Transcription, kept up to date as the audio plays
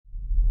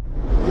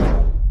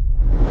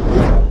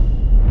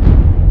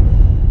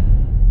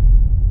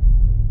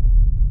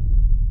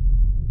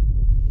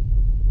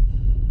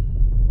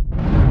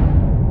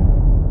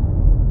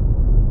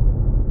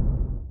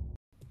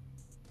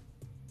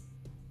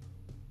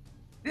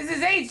This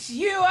is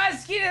HU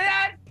Husky.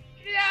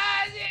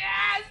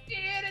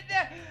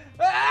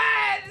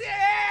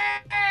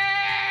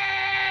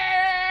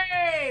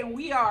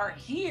 We are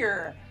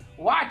here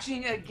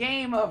watching a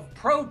game of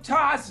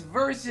Protoss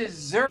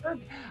versus Zerg.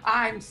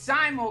 I'm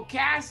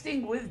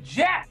simulcasting with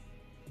Geoff.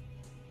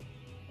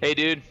 Hey,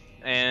 dude,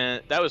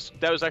 and that was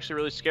actually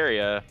really scary.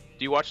 Do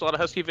you watch a lot of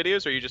Husky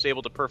videos, or are you just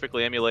able to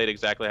perfectly emulate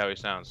exactly how he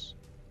sounds?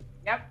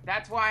 Yep,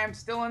 that's why I'm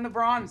still in the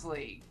Bronze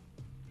League.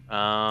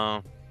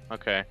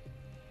 Okay.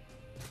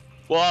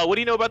 Well, what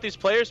do you know about these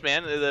players,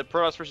 man? The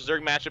Protoss versus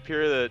Zerg matchup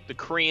here, the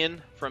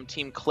Korean from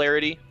Team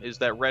Clarity is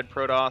that red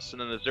Protoss,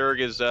 and then the Zerg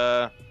is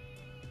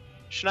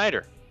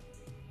Schnieder.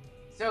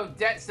 So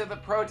the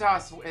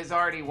Protoss has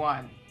already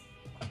won.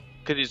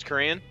 Because he's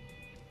Korean?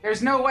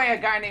 There's no way a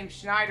guy named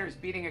Schneider's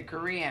beating a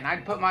Korean.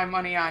 I'd put my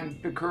money on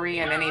the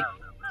Korean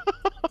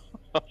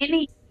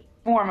any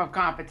form of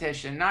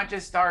competition, not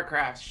just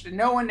Starcraft.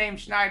 No one named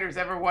Schneider's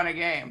ever won a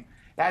game.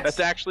 That's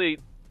actually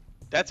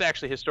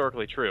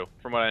historically true,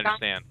 from what I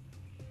understand.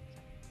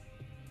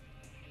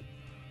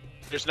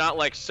 There's not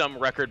like some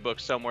record book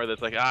somewhere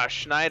that's like,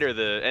 Schnieder,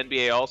 the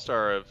NBA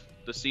All-Star of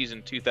the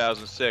season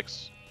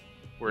 2006,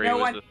 where he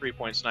was the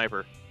three-point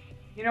sniper.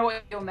 You know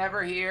what you'll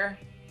never hear?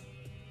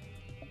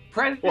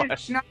 President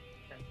Schneider.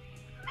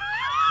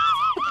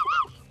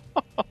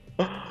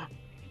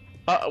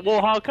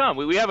 Well, how come?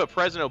 We have a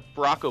President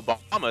Barack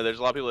Obama. There's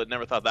a lot of people that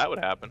never thought that would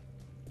happen.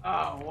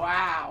 Oh,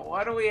 wow.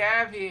 What do we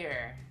have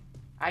here?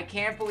 I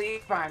can't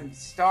believe I'm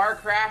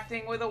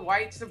Starcrafting with a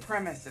white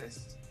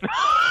supremacist.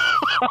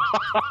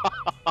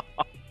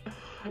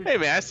 Hey,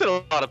 man, I said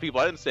a lot of people.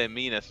 I didn't say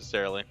me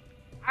necessarily.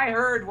 I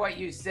heard what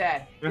you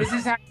said. This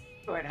is how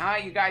you do it, huh?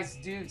 You guys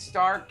do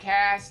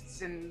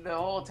Starcasts and the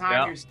whole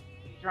time you're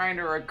trying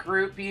to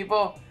recruit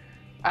people.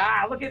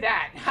 Look at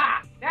that.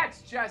 Ha!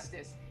 That's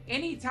justice.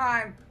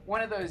 Anytime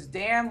one of those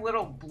damn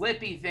little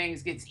blippy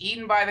things gets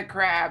eaten by the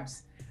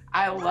crabs,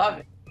 I love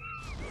it.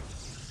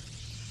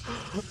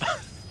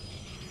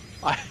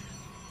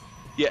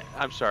 Yeah,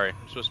 I'm sorry.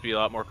 I'm supposed to be a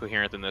lot more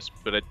coherent than this,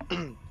 but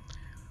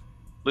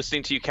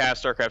listening to you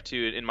cast StarCraft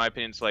 2, in my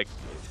opinion, it's like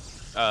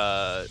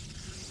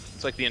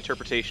the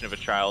interpretation of a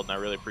child, and I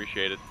really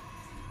appreciate it.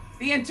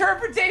 The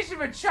interpretation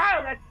of a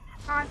child?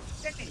 That's not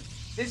thing.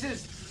 This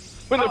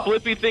is... When the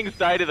blippy things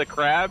die to the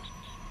crabs?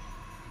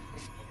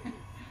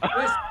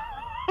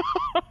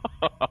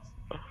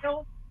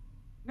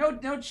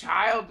 No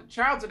child.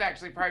 Childs would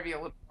actually probably be a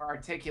little more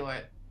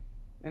articulate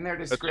in their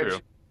description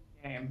of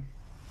the game.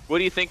 What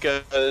do you think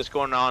is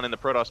going on in the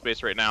Protoss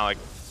space right now? Like,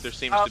 there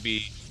seems to be...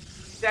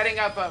 Setting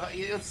up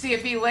let's see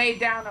if he laid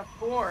down a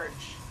forge.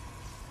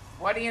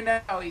 What do you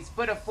know? He's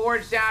put a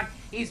forge down.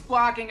 He's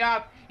blocking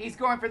up. He's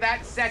going for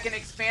that second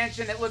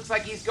expansion. It looks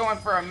like he's going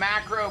for a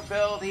macro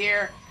build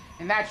here.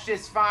 And that's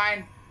just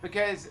fine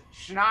because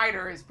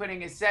Schnieder is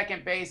putting his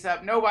second base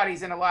up.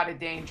 Nobody's in a lot of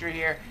danger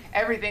here.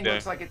 Everything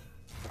looks like it's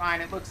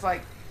fine. It looks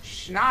like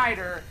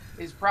Schnieder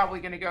is probably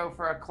going to go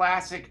for a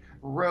classic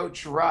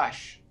Roach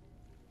Rush.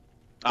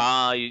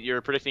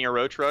 You're predicting a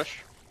Roach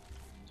Rush?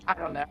 I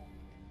don't know.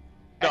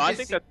 No, I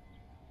think that...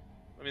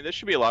 I mean, there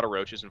should be a lot of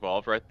roaches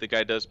involved, right? The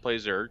guy does play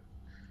Zerg.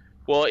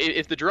 Well,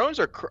 if the drones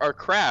are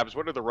crabs,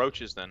 what are the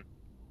roaches then?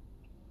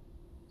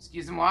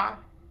 Excuse me, what?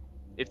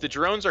 If the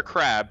drones are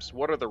crabs,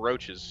 what are the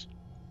roaches?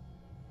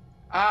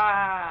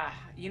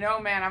 You know,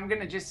 man, I'm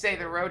going to just say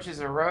the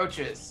roaches are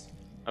roaches.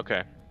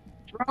 Okay.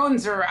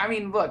 Drones are, I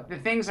mean, look, the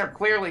things are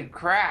clearly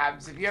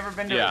crabs. Have you ever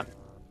been to... Yeah.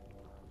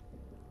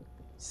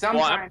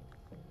 Sometimes... Well,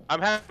 I'm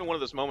having one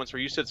of those moments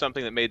where you said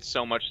something that made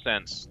so much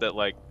sense that,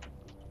 like,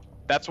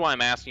 that's why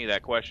I'm asking you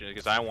that question,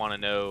 because I want to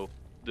know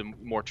the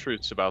more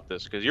truths about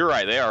this. Because you're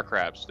right, they are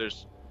crabs.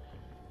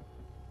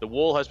 The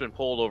wool has been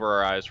pulled over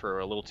our eyes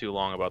for a little too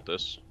long about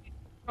this.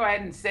 Go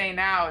ahead and say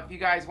now, if you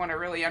guys want to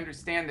really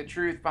understand the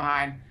truth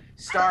behind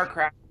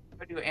StarCraft,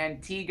 go to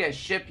Antigua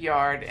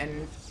Shipyard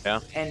and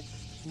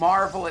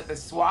marvel at the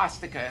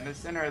swastika in the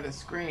center of the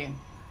screen.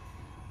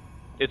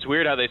 It's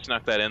weird how they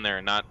snuck that in there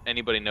and not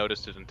anybody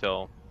noticed it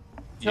until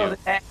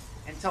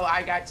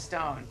I got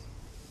stoned.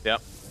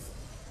 Yep.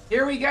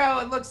 Here we go.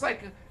 It looks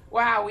like,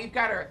 wow, we've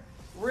got a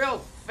real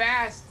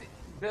fast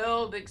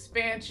build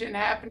expansion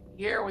happening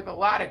here with a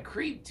lot of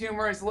creep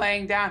tumors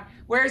laying down.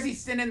 Where is he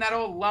sending that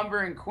old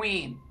lumbering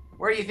queen?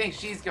 Where do you think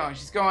she's going?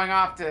 She's going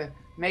off to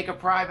make a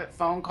private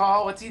phone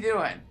call? What's he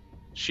doing?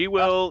 She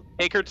will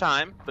take her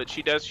time, but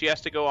she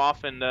has to go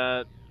off and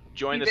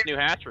join this new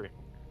hatchery.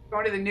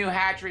 Going to the new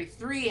hatchery.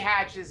 3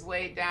 hatches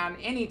laid down.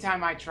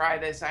 Anytime I try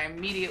this, I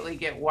immediately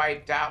get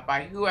wiped out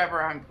by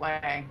whoever I'm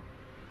playing.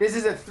 This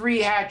is a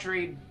 3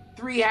 hatchery.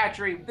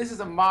 This is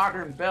a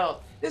modern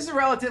build. This is a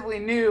relatively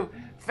new,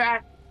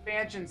 fast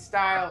expansion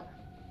style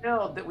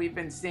build that we've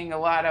been seeing a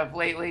lot of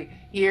lately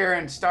here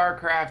in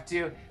StarCraft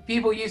 2.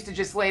 People used to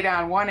just lay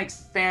down one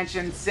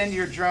expansion, send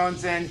your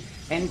drones in,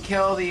 and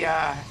kill the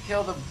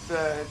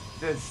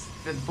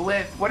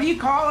blip. What do you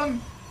call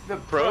them? The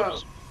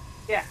probes.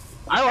 Yeah.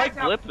 I like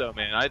blip though,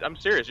 man. I'm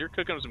serious. You're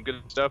cooking some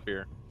good stuff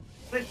here.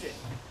 Listen,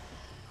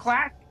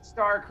 classic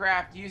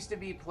StarCraft used to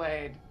be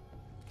played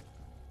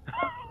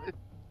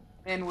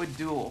men would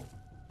duel.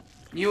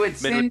 You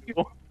would Men send would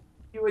duel?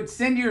 you would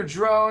send your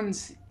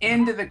drones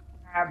into the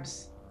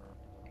crabs,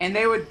 and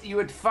you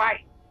would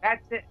fight.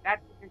 That's it.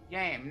 That's a good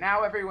game.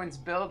 Now everyone's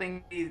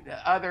building these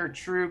other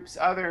troops,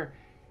 other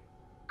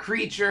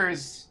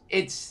creatures.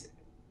 It's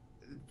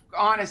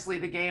honestly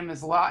the game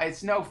is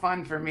it's no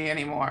fun for me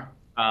anymore.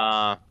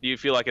 Do you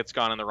feel like it's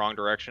gone in the wrong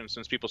direction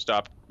since people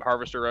stopped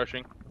harvester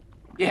rushing?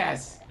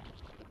 Yes.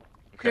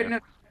 Okay. Couldn't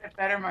have said it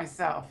better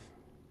myself.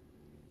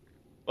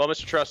 Well,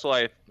 Mr.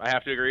 Trussell, I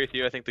have to agree with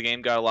you. I think the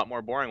game got a lot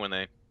more boring when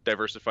they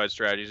diversified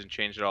strategies and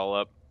changed it all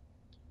up.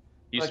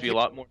 It used to be a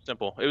lot more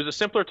simple. It was a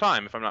simpler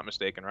time, if I'm not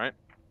mistaken, right?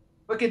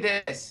 Look at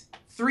this.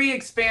 3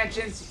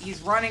 expansions.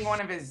 He's running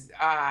one of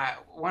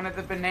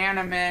the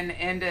banana men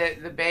into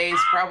the base.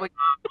 Probably.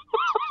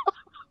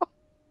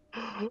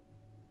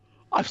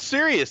 I'm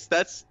serious.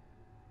 That's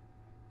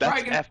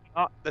Probably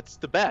that's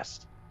the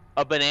best.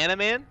 A banana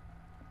man?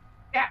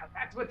 Yeah,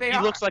 that's what they He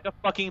are. looks like a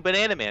fucking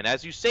banana man.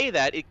 As you say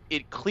that,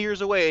 it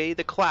clears away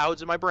the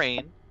clouds in my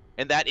brain,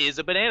 and that is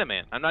a banana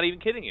man. I'm not even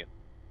kidding you.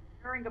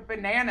 Wearing a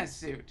banana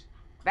suit.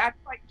 That's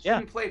like Yeah.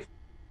 shouldn't play.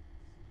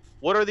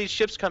 What are these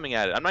ships coming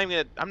at it? I'm not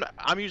even gonna.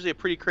 I'm usually a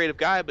pretty creative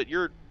guy, but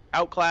you're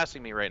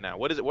outclassing me right now.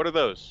 What is it? What are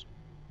those?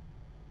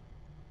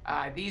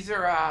 These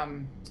are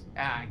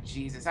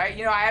Jesus. I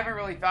haven't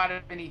really thought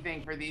of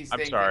anything for these I'm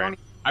things. sorry.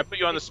 I put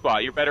you on the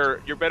spot. You're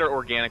better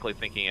organically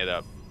thinking it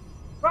up.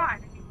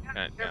 Fine.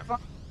 They're fun.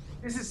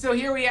 So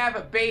here we have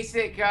a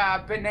basic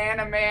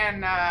banana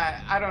man.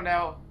 I don't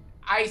know,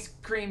 ice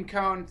cream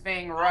cone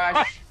thing rush.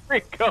 Ice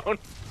cream cone.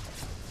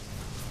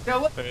 So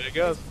look, There it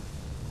goes.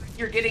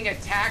 you're getting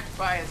attacked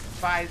by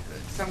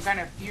some kind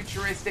of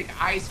futuristic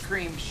ice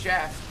cream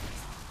chef.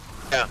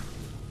 Yeah.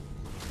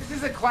 This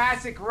is a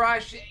classic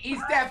rush. He's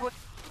definitely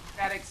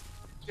that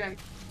extension.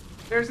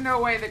 There's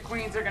no way the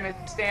queens are gonna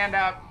stand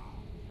up.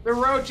 The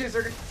roaches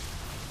are.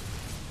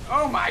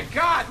 Oh my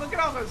God! Look at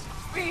all those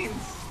queens.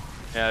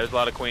 Yeah, there's a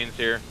lot of queens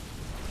here,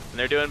 and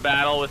they're doing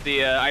battle with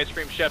the ice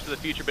cream chefs of the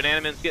future.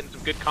 Banana Man's getting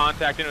some good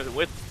contact in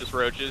with this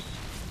roaches.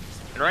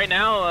 And right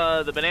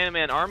now, the Banana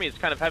Man army is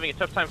kind of having a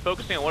tough time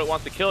focusing on what it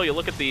wants to kill. You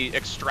look at the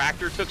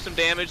extractor took some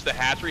damage, the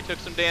hatchery took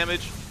some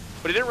damage,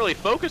 but it didn't really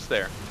focus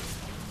there.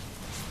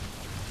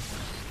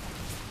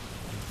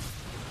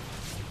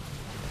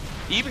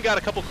 He even got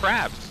a couple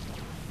crabs.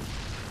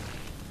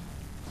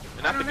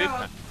 And not the good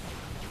kind.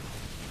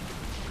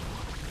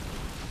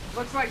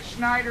 Looks like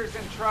Schneider's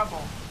in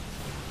trouble.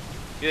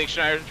 You think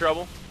Schneider's in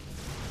trouble?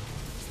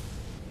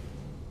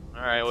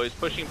 Alright, well, he's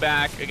pushing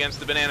back against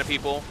the banana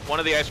people. One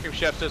of the ice cream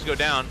chefs does go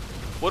down.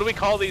 What do we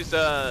call these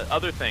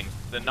other things?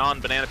 The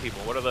non-banana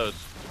people. What are those?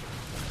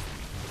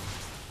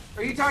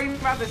 Are you talking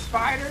about the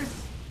spiders?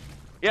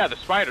 Yeah, the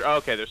spider. Oh,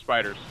 okay, there's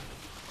spiders.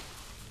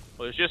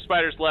 Well, there's just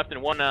spiders left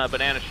and one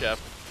banana chef.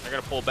 They're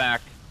gonna pull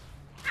back.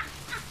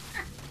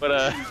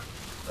 But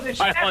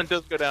Pylon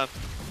does go down.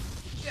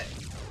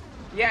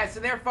 Yeah, so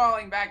they're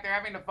falling back. They're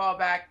having to fall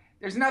back.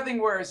 There's nothing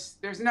worse.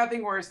 There's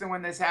nothing worse than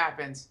when this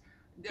happens.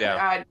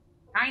 Yeah.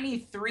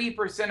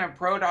 93% of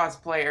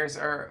Protoss players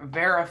are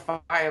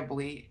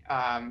verifiably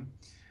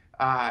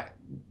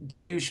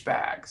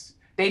douchebags.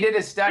 They did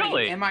a study.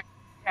 Really?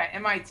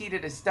 MIT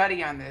did a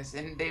study on this,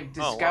 and they've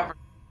discovered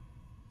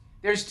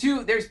there's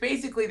two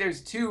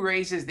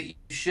races that you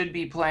should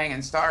be playing in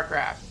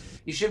Starcraft.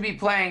 You should be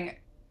playing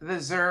the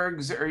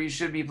Zergs, or you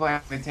should be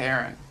playing the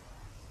Terran.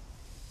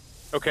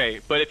 Okay,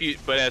 but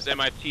as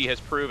MIT has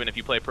proven, if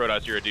you play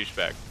Protoss, you're a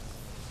douchebag.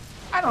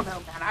 I don't know,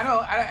 man.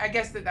 I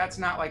guess that's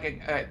not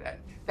like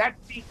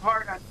that's being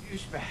hard on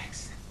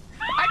douchebags.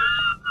 I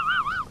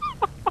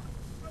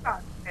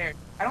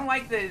don't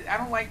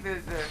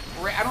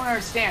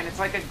understand. It's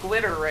like a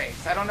glitter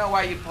race. I don't know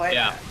why you play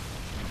that.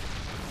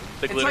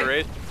 The glitter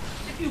race?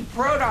 If you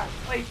Protoss,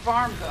 play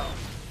Farmville.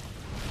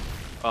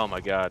 Oh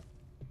my God.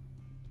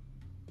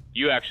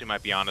 You actually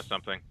might be onto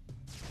something.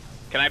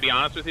 Can I be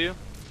honest with you?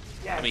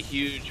 Yes. I'm a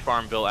huge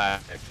Farmville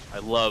addict. I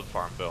love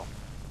Farmville.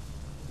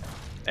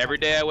 Every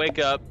day I wake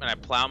up and I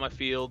plow my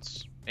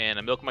fields and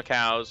I milk my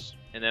cows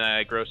and then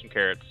I grow some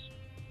carrots.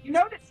 You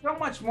notice so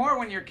much more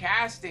when you're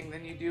casting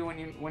than you do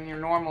when you're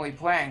normally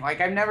playing.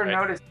 Like I've never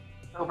noticed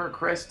silver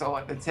crystal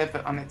on the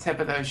tip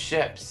of those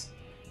ships.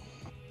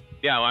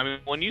 Yeah, I mean,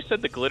 when you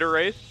said the glitter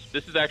race,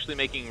 this is actually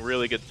making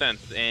really good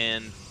sense.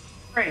 And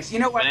race, you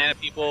know what? Banana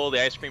people,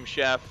 the ice cream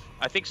chef.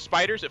 I think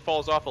spiders, it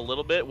falls off a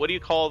little bit. What do you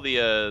call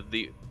the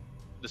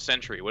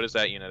sentry? What is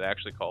that unit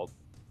actually called?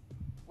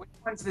 Which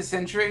one's the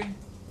sentry?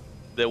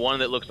 The one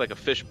that looks like a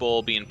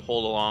fishbowl being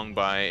pulled along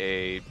by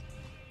a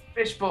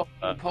fishbowl.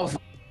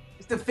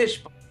 It's the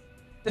fishbowl.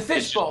 The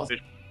fishbowls.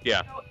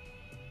 Yeah. You know,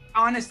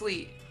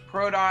 honestly,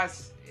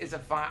 Protoss is a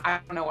fun. I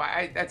don't know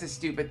why. That's a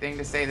stupid thing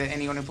to say that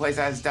anyone who plays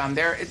that is dumb.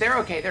 They're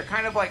okay. They're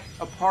kind of like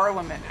a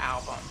Parliament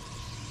album.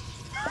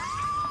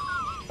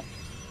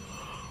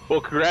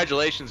 Well,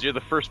 congratulations. You're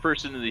the first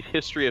person in the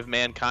history of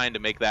mankind to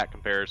make that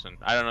comparison.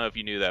 I don't know if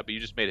you knew that, but you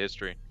just made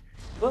history.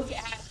 Look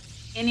at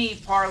any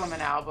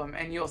Parliament album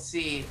and you'll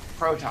see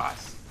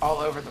Protoss all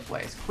over the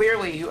place.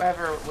 Clearly,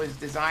 whoever was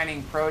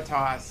designing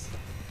Protoss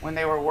when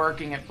they were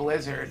working at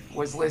Blizzard,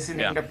 was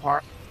listening to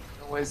part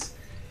that was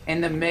in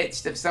the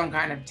midst of some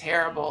kind of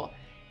terrible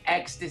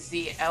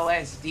ecstasy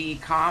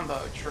LSD combo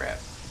trip.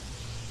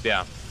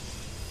 Yeah.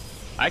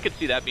 I could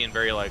see that being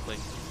very likely.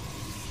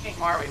 Hey,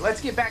 Marwy, let's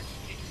get back.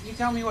 Can you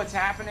tell me what's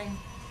happening?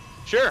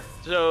 Sure.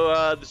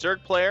 So the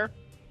Zerg player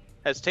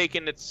has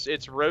taken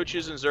its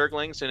roaches and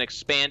Zerglings and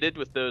expanded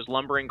with those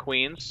lumbering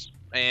queens,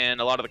 and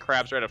a lot of the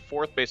crabs are at a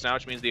 4th base now,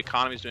 which means the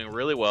economy is doing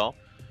really well.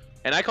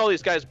 And I call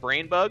these guys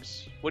brain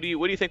bugs. What do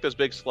you think those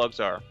big slugs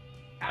are?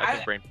 I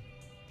think brain.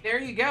 There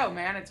you go,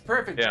 man. It's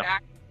perfect. Yeah.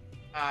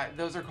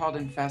 Those are called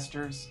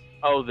infestors.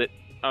 Oh,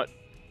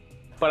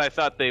 but I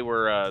thought they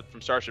were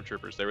from Starship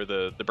Troopers. They were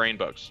the brain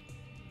bugs.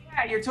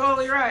 Yeah, you're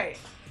totally right.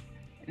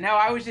 No,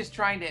 I was just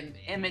trying to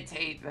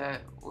imitate the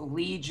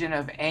legion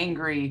of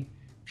angry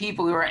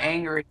people who are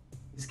angry at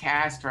this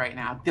cast right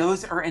now.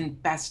 Those are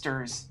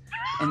infestors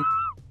and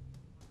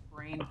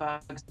brain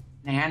bugs,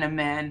 banana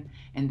men,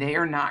 and they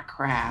are not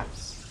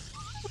crabs.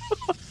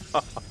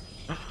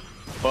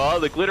 Well,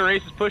 the Glitter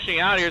Ace is pushing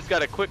out here. He's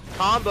got a quick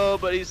combo,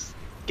 but he's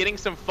getting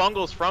some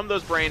fungals from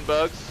those brain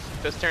bugs.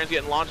 Vesterran's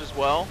getting launched as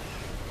well.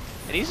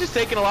 And he's just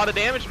taking a lot of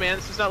damage, man.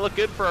 This does not look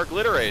good for our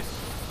Glitter Ace.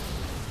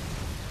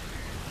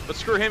 But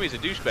screw him, he's a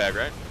douchebag,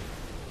 right?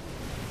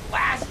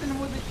 Blasting him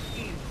with a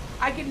team.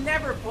 I could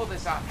never pull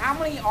this off. How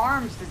many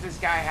arms does this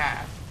guy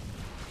have?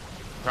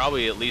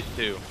 Probably at least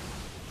 2.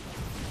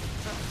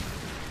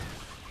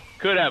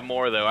 Could have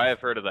more, though. I have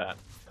heard of that.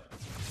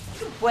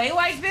 You play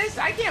like this?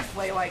 I can't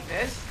play like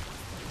this.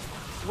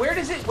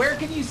 Where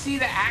can you see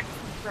the action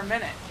per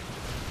minute?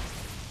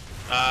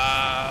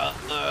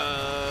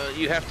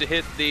 You have to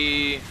hit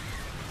the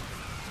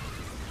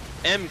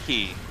M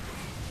key.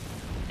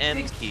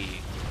 M key.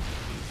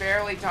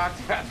 Barely talked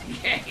about the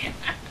game.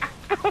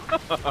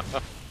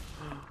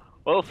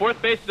 Well,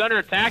 4th base is under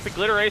attack. The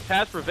Glitter Ace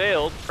has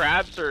prevailed.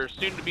 Crabs are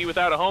soon to be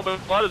without a home, but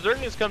a lot of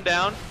Zerglings come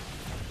down.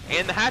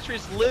 And the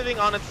hatchery's living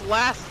on its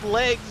last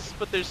legs,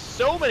 but there's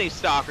so many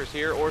stalkers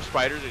here, or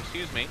spiders,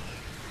 excuse me.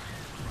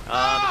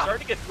 It's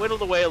starting to get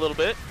whittled away a little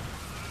bit.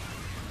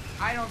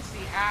 I don't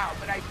see how,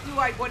 but I do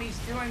like what he's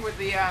doing with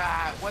the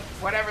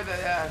whatever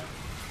the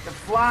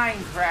flying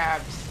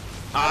crabs.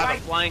 The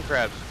flying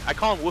crabs. I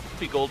call them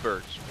Whoopi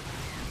Goldbergs.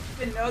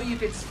 I didn't know you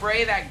could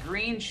spray that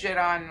green shit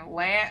on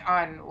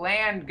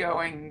land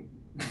going.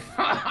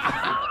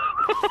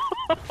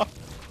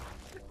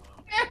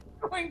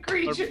 Going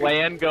creatures.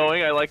 Land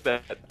going, I like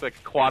that. It's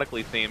like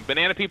aquatically themed.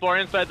 Banana people are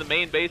inside the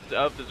main base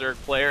of the Zerg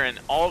player, and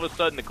all of a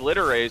sudden the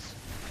Glitter Race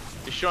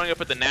is showing up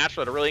at the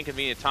natural at a really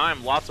inconvenient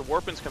time. Lots of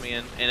warpins coming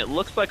in, and it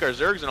looks like our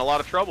Zerg's in a lot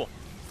of trouble.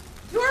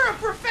 You're a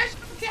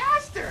professional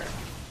caster.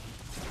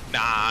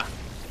 Nah.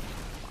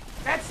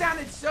 That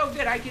sounded so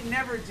good. I could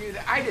never do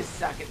that. I just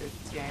suck at this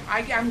game.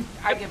 I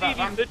give up.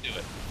 You could do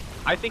it.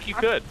 I think you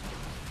could.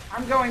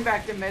 I'm going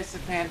back to Mists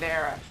of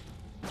Pandaria.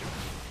 Do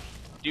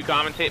you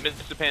commentate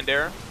Mists of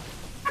Pandaria?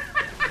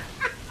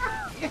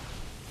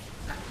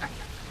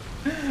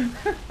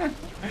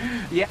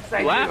 Yes,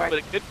 I do. But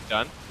it could be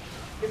done.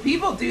 Do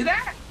people do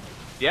that?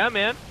 Yeah,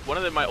 man. One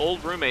of my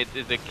old roommates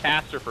is a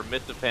caster for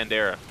Mists of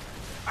Pandaria.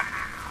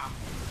 Wow.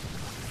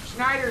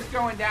 Schnieder's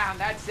going down.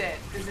 That's it.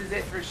 This is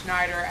it for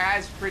Schnieder,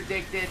 as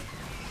predicted.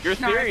 Your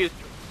theory is,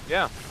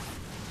 yeah.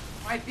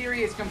 My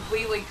theory is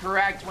completely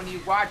correct. When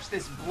you watch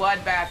this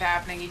bloodbath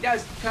happening, he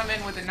does come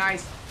in with a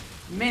nice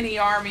mini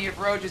army of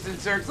roaches and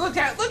zergs. Look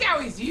how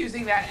he's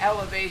using that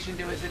elevation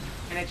to his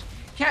advantage.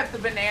 Kept the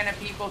banana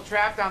people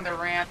trapped on the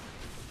ramp.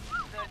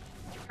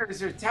 The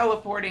zergs are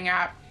teleporting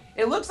out.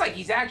 It looks like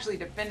he's actually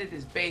defended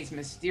his base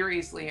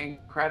mysteriously and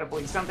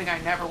incredibly, something I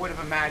never would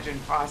have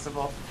imagined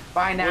possible.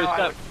 By now,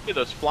 look at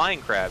those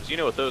flying crabs. You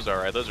know what those are,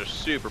 right? Those are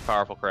super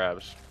powerful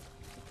crabs.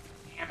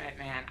 Damn it,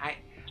 man.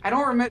 I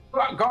don't remember.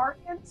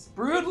 Guardians?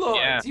 Broodlords.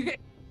 Yeah.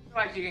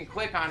 You can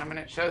click on them and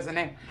it shows the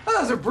name.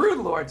 Oh, those are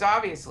Broodlords,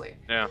 obviously.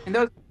 Yeah. And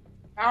those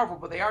are powerful,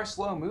 but they are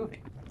slow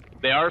moving.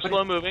 They are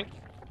slow moving.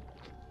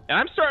 And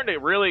I'm starting to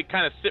really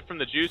kind of sip from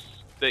the juice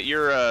that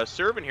you're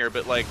serving here,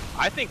 but like,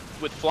 I think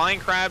with flying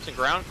crabs and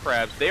ground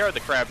crabs, they are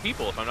the crab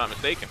people, if I'm not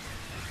mistaken.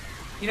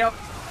 You know,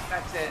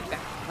 that's a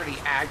pretty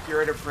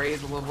accurate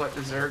appraisal of what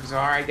the Zergs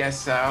are, I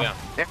guess so. Yeah.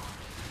 They're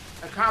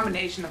a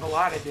combination of a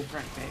lot of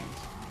different things.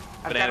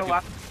 I've got a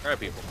lot of crab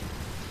people.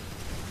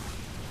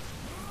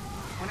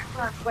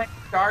 Whenever I'm playing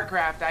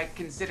Starcraft, I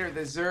consider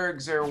the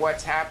Zergs are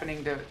what's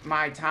happening to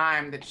my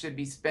time that should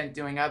be spent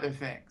doing other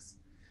things.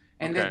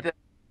 And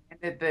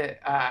okay.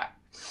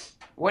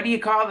 What do you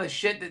call the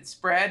shit that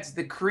spreads?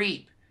 The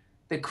creep.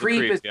 The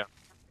creep is yeah.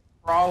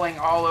 crawling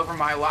all over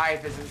my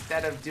life as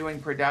instead of doing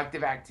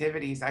productive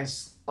activities, I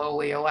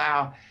slowly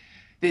allow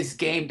this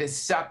game to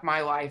suck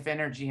my life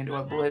energy into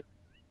oblivion.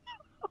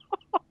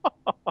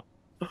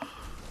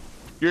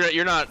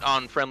 You're not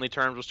on friendly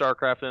terms with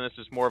Starcraft, then? This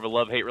is more of a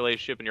love-hate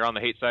relationship, and you're on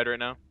the hate side right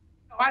now?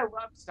 Oh, I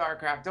love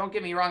Starcraft. Don't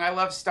get me wrong. I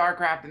love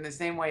Starcraft in the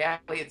same way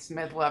Elliott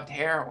Smith loved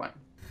heroin.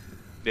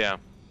 Yeah.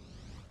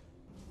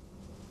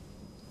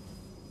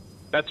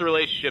 That's a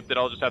relationship that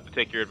I'll just have to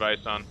take your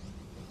advice on.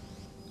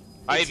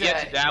 I have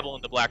yet to dabble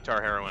in the black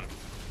tar heroin.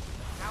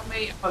 How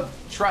many? Oh,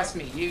 trust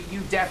me, you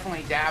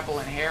definitely dabble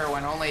in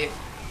heroin. Only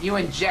you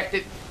inject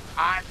it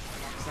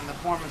in the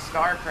form of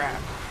Starcraft.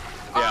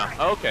 Yeah. All right,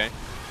 Okay.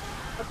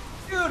 a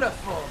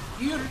beautiful,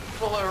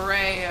 beautiful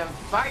array of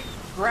fight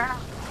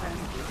ground and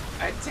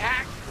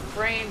attack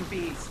brain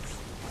beasts.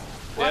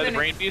 Yeah, the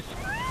brain beasts.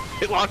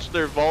 They launched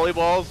their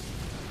volleyballs,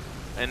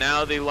 and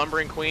now the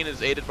lumbering queen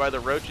is aided by the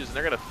roaches, and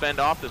they're gonna fend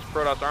off this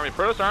Protoss army.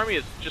 Protoss army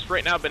is just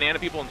right now banana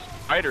people and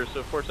spiders, so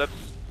of course that's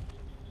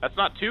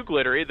not too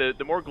glittery. The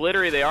more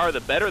glittery they are,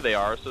 the better they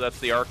are. So that's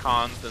the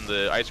Archons and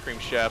the ice cream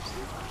chefs.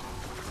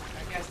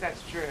 I guess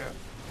that's true.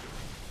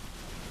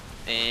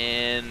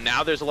 And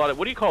now there's a lot of,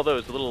 what do you call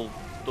those? The little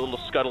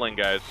scuttling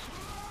guys.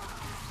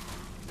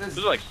 Those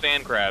are like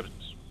sand crabs.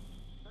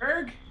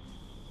 Berg?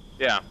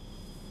 Yeah.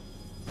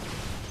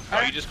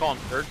 Oh, you just call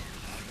them Berg?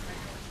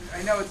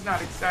 I know it's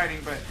not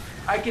exciting, but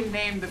I can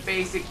name the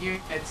basic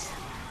units.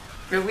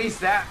 At least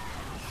that.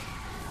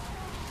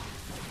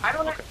 I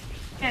don't know.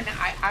 And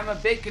I'm a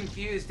bit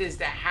confused as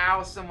to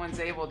how someone's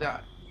able to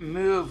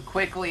move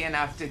quickly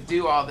enough to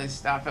do all this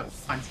stuff at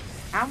once.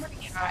 How many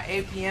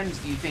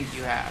APMs do you think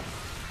you have?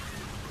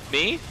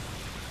 Me?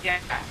 Yeah.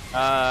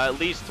 At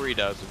least 3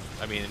 dozen.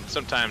 I mean,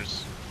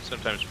 sometimes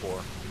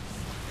 4.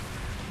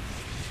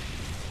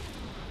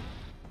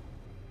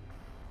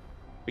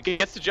 It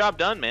gets the job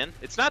done, man.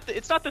 It's not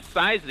the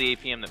size of the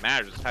APM that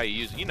matters. It's how you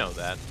use it. You know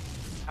that,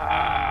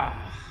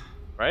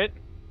 right?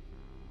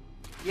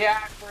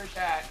 Yeah, I've heard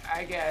that.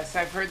 I guess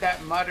I've heard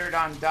that muttered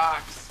on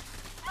docks.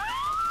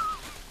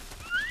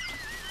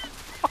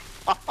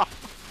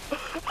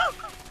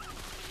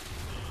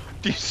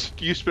 Do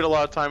you spend a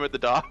lot of time at the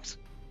docks?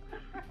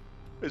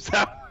 Is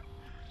that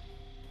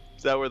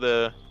where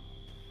the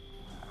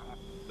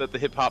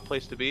hip hop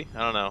place to be? I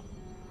don't know.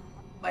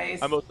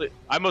 Place.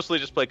 I mostly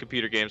just play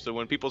computer games. So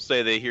when people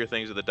say they hear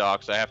things at the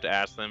docks, I have to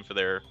ask them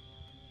for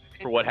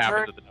what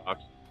happens at the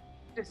docks.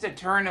 Just a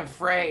turn of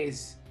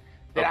phrase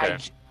that Okay. I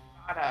just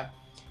thought of.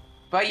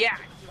 But yeah,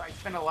 I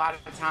spend a lot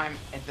of time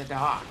at the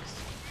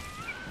docks.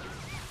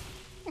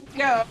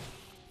 Yo,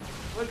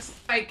 looks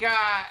like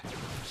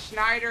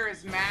Schnieder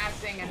is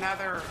massing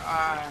another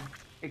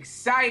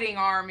exciting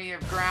army of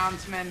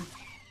groundsmen.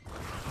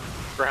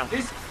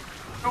 This is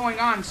going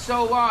on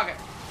so long.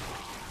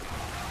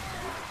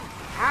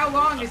 How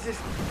long is this?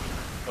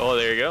 Oh,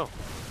 there you go.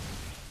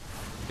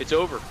 It's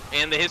over,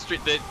 and the history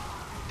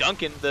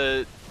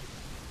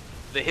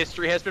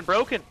has been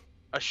broken.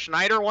 A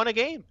Schnieder won a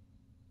game.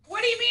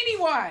 What do you mean he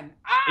won?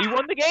 He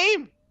won the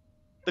game.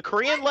 The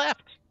Korean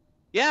left.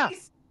 Yeah.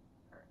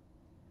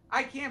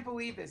 I can't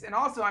believe this. And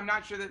also, I'm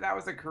not sure that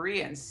was a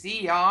Korean.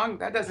 Yong.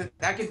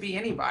 That could be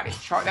anybody.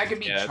 That could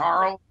be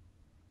Charles.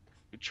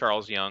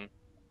 Charles Yong.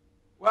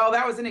 Well,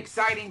 that was an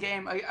exciting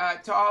game.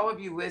 To all of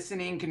you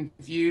listening,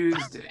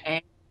 confused,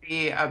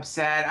 angry,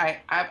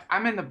 upset,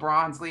 I'm in the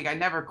Bronze League. I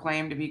never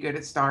claimed to be good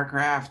at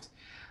Starcraft.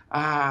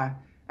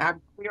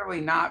 I'm clearly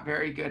not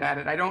very good at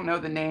it. I don't know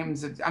the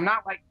names. I'm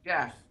not like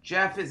Geoff.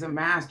 Geoff is a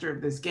master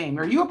of this game.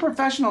 Are you a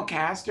professional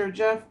caster,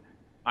 Geoff?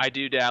 I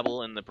do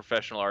dabble in the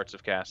professional arts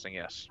of casting,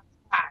 yes.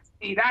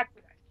 See,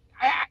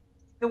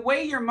 the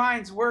way your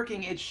mind's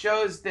working, it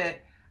shows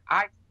that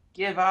I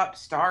give up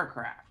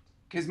Starcraft.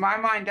 Because my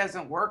mind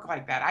doesn't work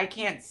like that. I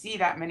can't see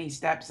that many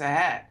steps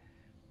ahead.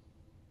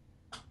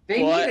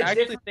 I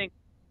actually think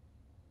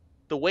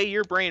the way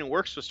your brain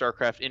works with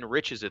Starcraft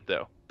enriches it,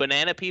 though.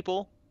 Banana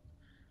people,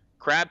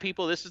 crab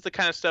people, this is the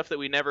kind of stuff that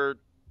we never,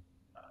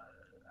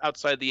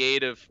 outside the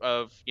aid of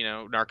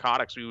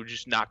narcotics, we would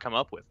just not come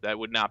up with. That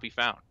would not be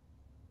found.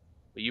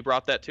 But you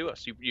brought that to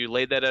us. You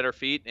laid that at our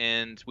feet,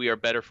 and we are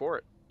better for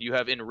it. You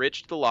have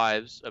enriched the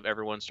lives of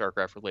everyone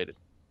Starcraft related.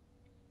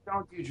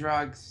 Don't do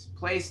drugs.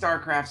 Play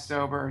Starcraft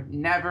sober.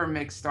 Never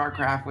mix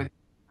Starcraft with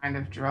any kind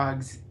of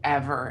drugs,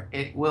 ever.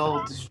 It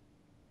will destroy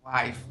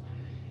life.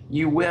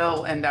 You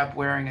will end up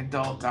wearing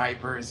adult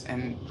diapers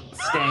and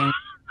staying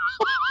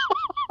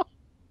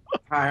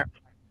tired.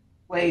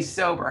 Play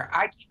sober.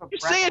 You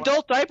say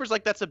adult diapers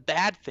like that's a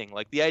bad thing.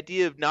 Like the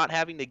idea of not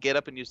having to get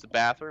up and use the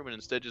bathroom and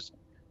instead just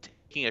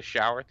taking a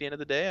shower at the end of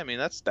the day. I mean,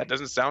 that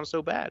doesn't sound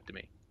so bad to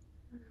me.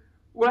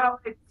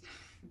 Well,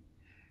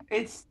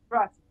 it's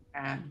trust,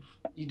 man.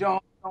 You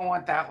don't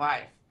want that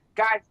life,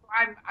 guys.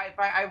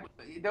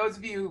 Those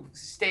of you who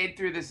stayed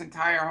through this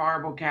entire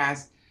horrible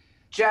cast,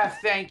 Geoff,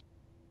 thank you.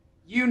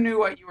 You knew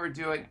what you were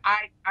doing.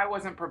 I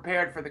wasn't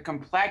prepared for the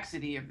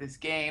complexity of this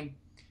game.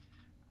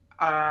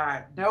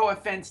 No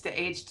offense to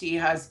HT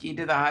Husky,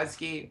 to the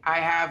Husky. I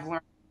have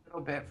learned a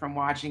little bit from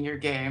watching your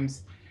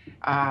games.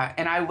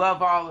 And I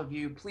love all of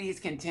you. Please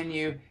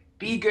continue.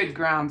 Be good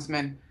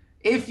groundsmen.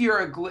 If you're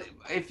a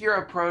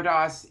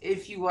Protoss,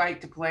 if you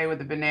like to play with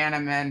the Banana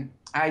Men,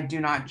 I do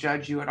not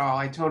judge you at all.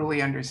 I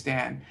totally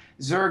understand.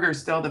 Zerg's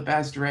still the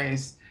best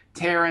race.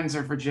 Terrans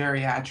are for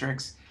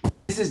geriatrics.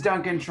 This is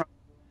Duncan Trussell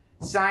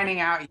signing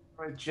out here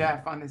with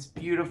Geoff on this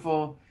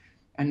beautiful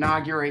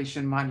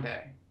Inauguration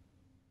Monday.